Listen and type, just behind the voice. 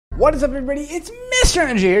What is up, everybody? It's Mr.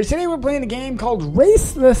 Energy here. Today we're playing a game called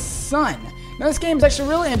Race the Sun. Now this game is actually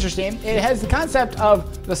really interesting. It has the concept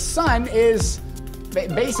of the sun is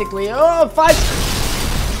basically a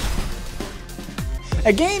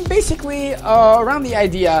game basically around the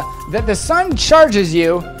idea that the sun charges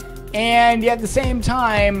you, and yet at the same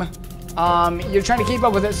time you're trying to keep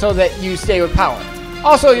up with it so that you stay with power.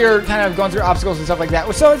 Also, you're kind of going through obstacles and stuff like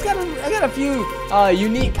that. So I got a few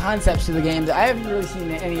unique concepts to the game that I haven't really seen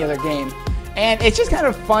in any other game. And it's just kind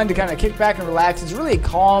of fun to kind of kick back and relax. It's really a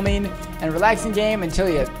calming and relaxing game until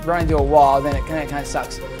you run into a wall. Then it kind of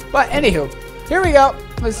sucks. But anywho, here we go.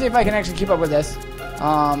 Let's see if I can actually keep up with this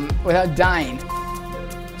without dying.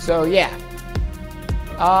 So yeah.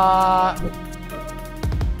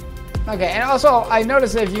 Okay, and also I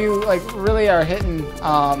noticed if you like really are hitting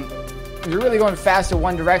if you're really going fast in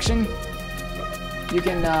one direction, you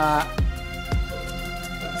can,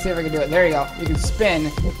 see if I can do it. There you go. You can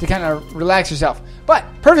spin to kind of relax yourself. But,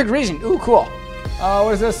 perfect region. Ooh, cool.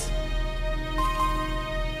 What is this?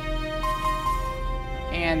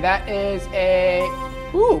 And that is a,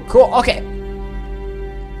 ooh, cool. Okay.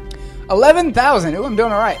 11,000. Ooh, I'm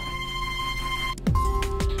doing all right.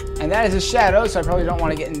 And that is a shadow, so I probably don't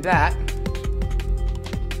want to get into that.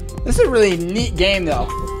 This is a really neat game, though.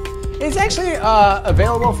 It's actually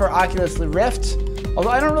available for Oculus Rift, although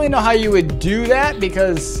I don't really know how you would do that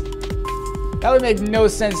because that would make no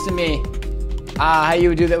sense to me. How you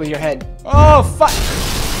would do that with your head. Oh,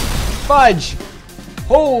 fudge!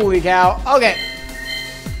 Holy cow! Okay,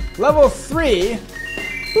 level 3.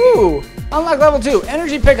 Ooh, unlock level 2.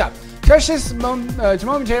 Energy pickup. Precious to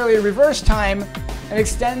momentarily reverse time and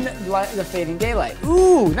extend the fading daylight.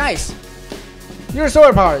 Ooh, nice. Your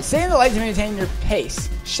solar power. Save the light to maintain your pace.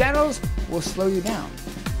 Shadows will slow you down.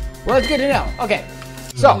 Well, that's good to know. Okay,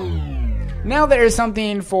 so now there is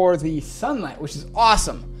something for the sunlight, which is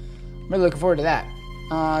awesome. I'm really looking forward to that.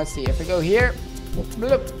 Let's see if I go here.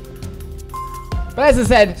 Bloop. But as I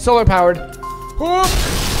said, solar powered. Whoop.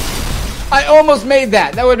 I almost made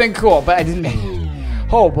that. That would have been cool, but I didn't make it.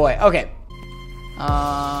 Oh boy. Okay.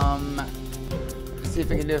 Let's see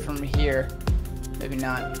if I can do it from here. Maybe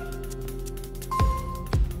not.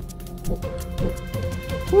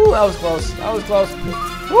 Ooh, that was close. That was close.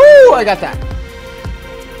 Woo! I got that.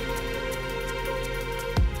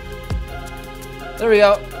 There we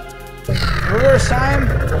go. Reverse time.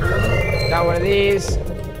 Got one of these.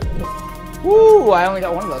 Woo! I only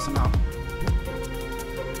got one of those somehow.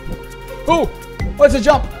 Ooh! What's a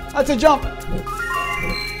jump? That's a jump.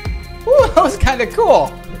 Ooh, that was kind of cool.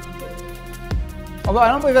 Although I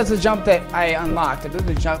don't believe that's a jump that I unlocked. I believe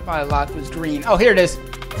the jump I unlocked was green. Oh, here it is.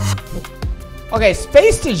 Okay,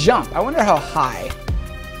 space to jump. I wonder how high.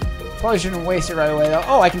 Probably shouldn't waste it right away though.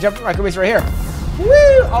 Oh, I can jump. I can waste it right here.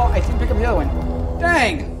 Woo! Oh, I didn't pick up the other one.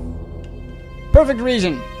 Dang. Perfect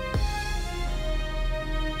region.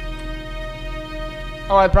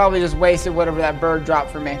 Oh, I probably just wasted whatever that bird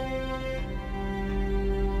dropped for me.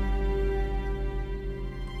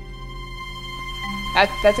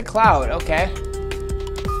 That's a cloud. Okay.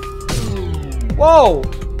 Whoa!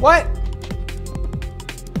 What?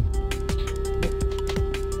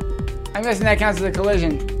 I'm guessing that counts as a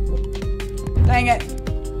collision. Dang it.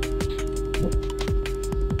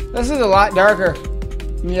 This is a lot darker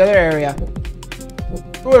than the other area.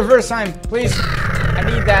 Ooh, reverse time, please. I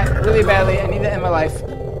need that really badly. I need that in my life.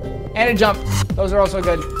 And a jump. Those are also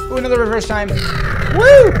good. Ooh, another reverse time.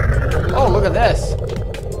 Woo! Oh, look at this.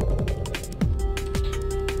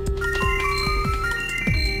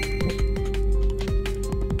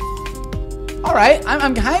 Alright,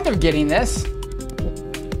 I'm kind of getting this.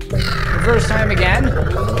 Reverse time again.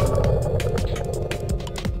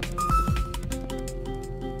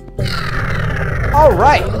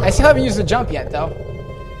 Alright. I still haven't used the jump yet, though.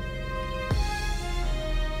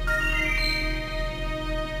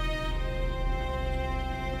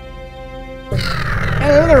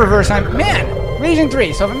 And another reverse time. Man! Region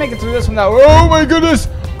 3. So if I make it through this one now. Oh my goodness!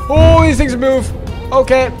 Oh, these things move.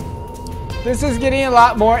 Okay. This is getting a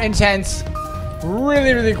lot more intense.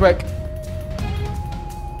 Really, really quick.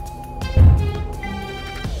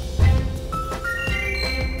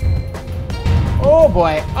 Oh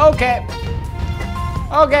boy. Okay.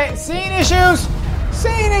 Okay. Scene issues.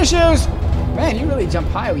 Scene issues. Man, you really jump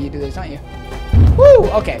high when you do this, don't you? Woo.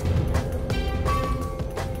 Okay.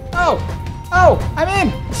 Oh. Oh. I'm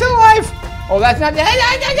in. I'm still alive. Oh, that's not.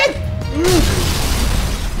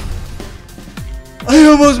 I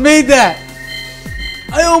almost made that.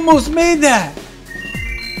 I almost made that.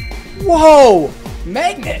 Whoa.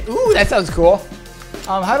 Magnet. Ooh, that sounds cool.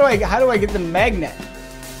 How do I get the magnet?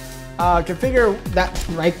 Configure that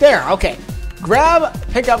right there. Okay. Grab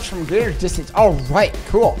pickups from greater distance. All right,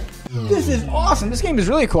 cool. This is awesome. This game is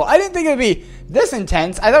really cool. I didn't think it would be this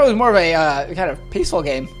intense. I thought it was more of a kind of peaceful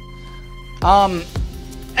game. I mean,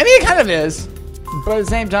 it kind of is, but at the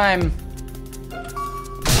same time,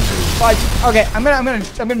 like, okay, I'm gonna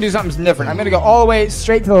do something different. I'm gonna go all the way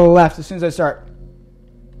straight to the left as soon as I start,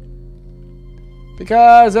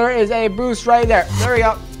 because there is a boost right there. There we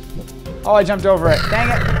go. Oh, I jumped over it. Dang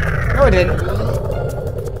it. No, I didn't.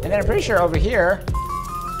 And then I'm pretty sure over here.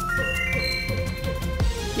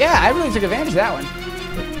 Yeah, I really took advantage of that one.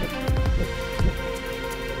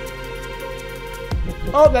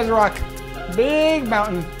 Oh, there's a rock. Big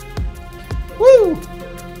mountain. Woo!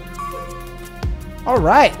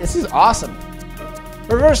 Alright, this is awesome.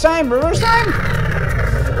 Reverse time, reverse time!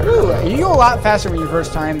 Ooh, you go a lot faster when you reverse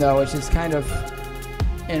time, though, which is kind of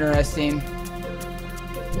interesting.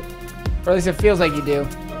 Or at least it feels like you do.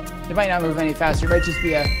 You might not move any faster. It might just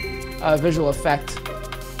be a visual effect.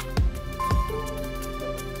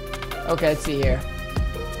 Okay, let's see here.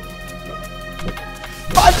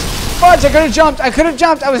 Fudge! Fudge! I could have jumped! I could have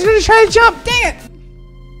jumped! I was going to try to jump! Dang it!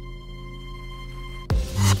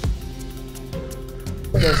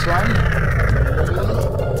 This one.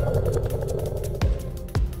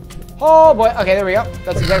 Oh boy. Okay, there we go.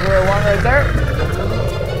 That's exactly what I want right there.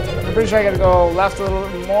 I'm pretty sure I gotta go left a little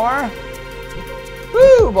bit more.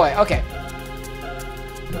 Woo boy. Okay.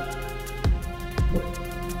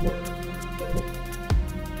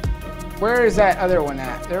 Where is that other one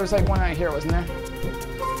at? There was like one out here, wasn't there?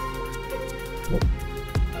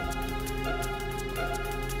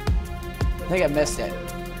 I think I missed it.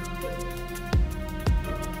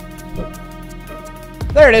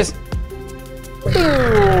 There it is.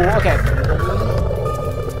 Ooh, okay.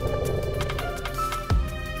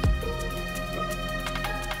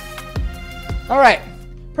 All right.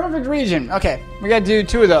 Perfect region. Okay, we gotta do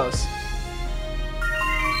 2 of those.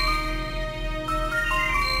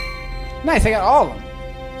 Nice, I got all of them.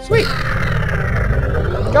 Sweet.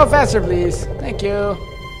 Go faster, please. Thank you.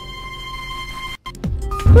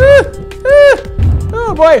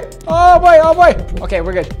 Oh boy. Oh boy. Oh boy. Okay,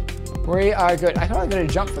 we're good. We are good. I thought I was going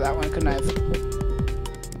to jump for that one, couldn't I have?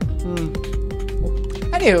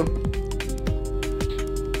 Anywho.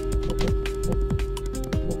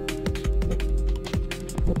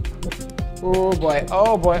 Oh boy.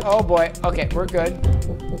 Oh boy. Oh boy. Okay, we're good.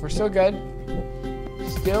 We're still good.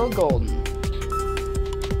 Still golden.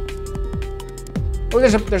 Oh,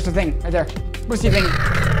 there's a thing right there. Boosty thing.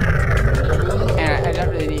 And I don't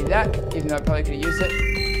really need that, even though I probably could have used it.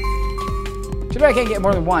 Too bad I can't get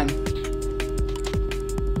more than one.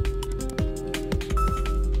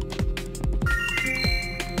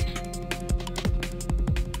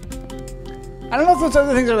 I don't know if those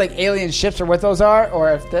other things are like alien ships or what those are,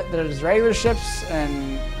 or if there's regular ships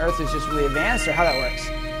and Earth is just really advanced, or how that works.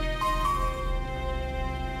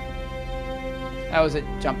 That was it,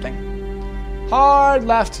 jump thing. Hard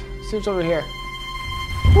left. See what's over here.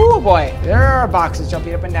 Oh boy, there are boxes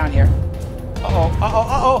jumping up and down here. Uh-oh, uh-oh,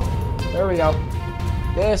 uh-oh. There we go.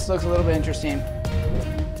 This looks a little bit interesting.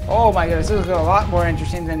 Oh my goodness, this looks a lot more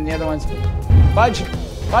interesting than the other ones. Fudge,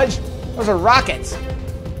 fudge, those are rockets.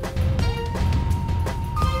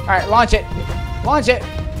 All right, launch it. Launch it.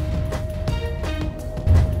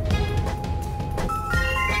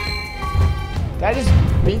 Did I just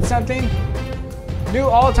beat something? New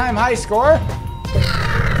all-time high score?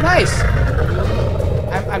 Nice.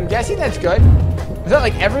 I'm guessing that's good. Is that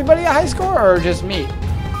like everybody a high score or just me?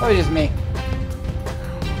 Probably just me.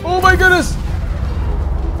 Oh my goodness.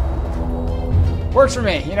 Works for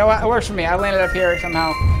me. You know what? It works for me. I landed up here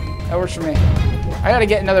somehow. That works for me. I gotta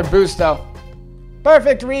get another boost though.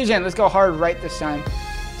 Perfect region. Let's go hard right this time.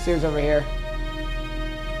 See what's over here.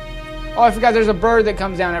 Oh, I forgot there's a bird that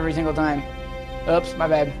comes down every single time. Oops, my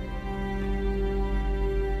bad.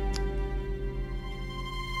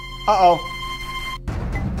 Uh-oh.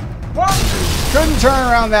 Whoa! Couldn't turn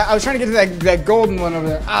around that. I was trying to get to that golden one over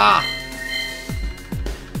there. Ah!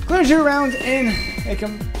 Clear 2 rounds in.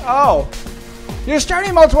 Oh. Your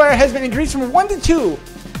starting multiplier has been increased from 1 to 2.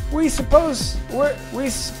 We suppose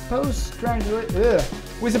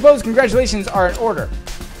congratulations are in order.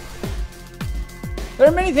 There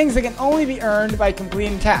are many things that can only be earned by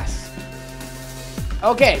completing tasks.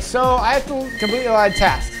 Okay, so I have to complete a lot of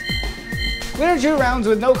tasks. Clear 2 rounds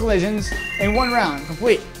with no collisions in 1 round.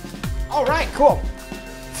 Complete. Alright, cool.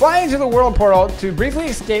 Fly into the world portal to briefly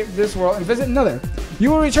escape this world and visit another. You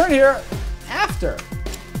will return here after.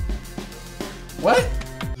 What?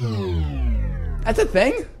 That's a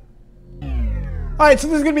thing? Alright, so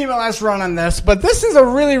this is going to be my last run on this, but this is a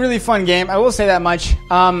really, really fun game. I will say that much.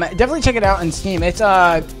 Definitely check it out on Steam. It's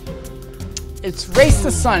it's Race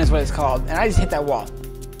the Sun is what it's called, and I just hit that wall.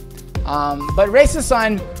 But Race the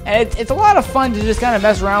Sun, and it's a lot of fun to just kind of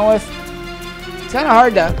mess around with. It's kind of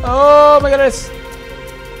hard to... Oh my goodness.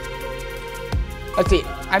 Let's see.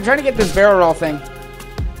 I'm trying to get this barrel roll thing.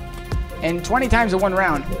 And 20 times in one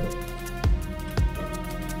round.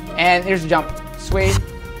 And there's a jump. Sweet.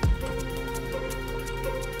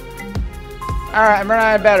 Alright, I'm running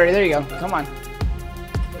out of battery. There you go. Come on.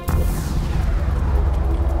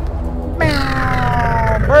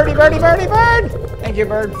 Birdie, birdie, birdie, bird! Thank you,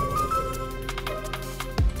 bird.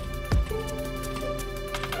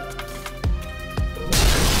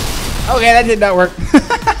 Okay, that did not work.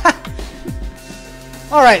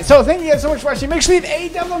 Alright, so thank you guys so much for watching. Make sure you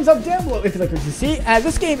leave a thumbs up down below if you like what you see.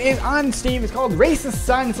 This game is on Steam. It's called Race the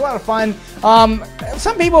Sun. It's a lot of fun.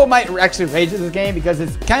 Some people might actually rage at this game because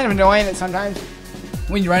it's kind of annoying that sometimes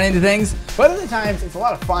when you run into things. But other times, it's a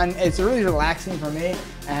lot of fun. It's really relaxing for me.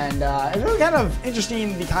 And it's really kind of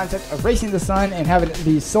interesting, the concept of racing the sun and having it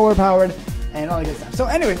be solar powered and all that good stuff. So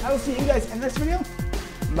anyways, I will see you guys in the next video.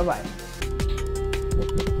 Bye-bye.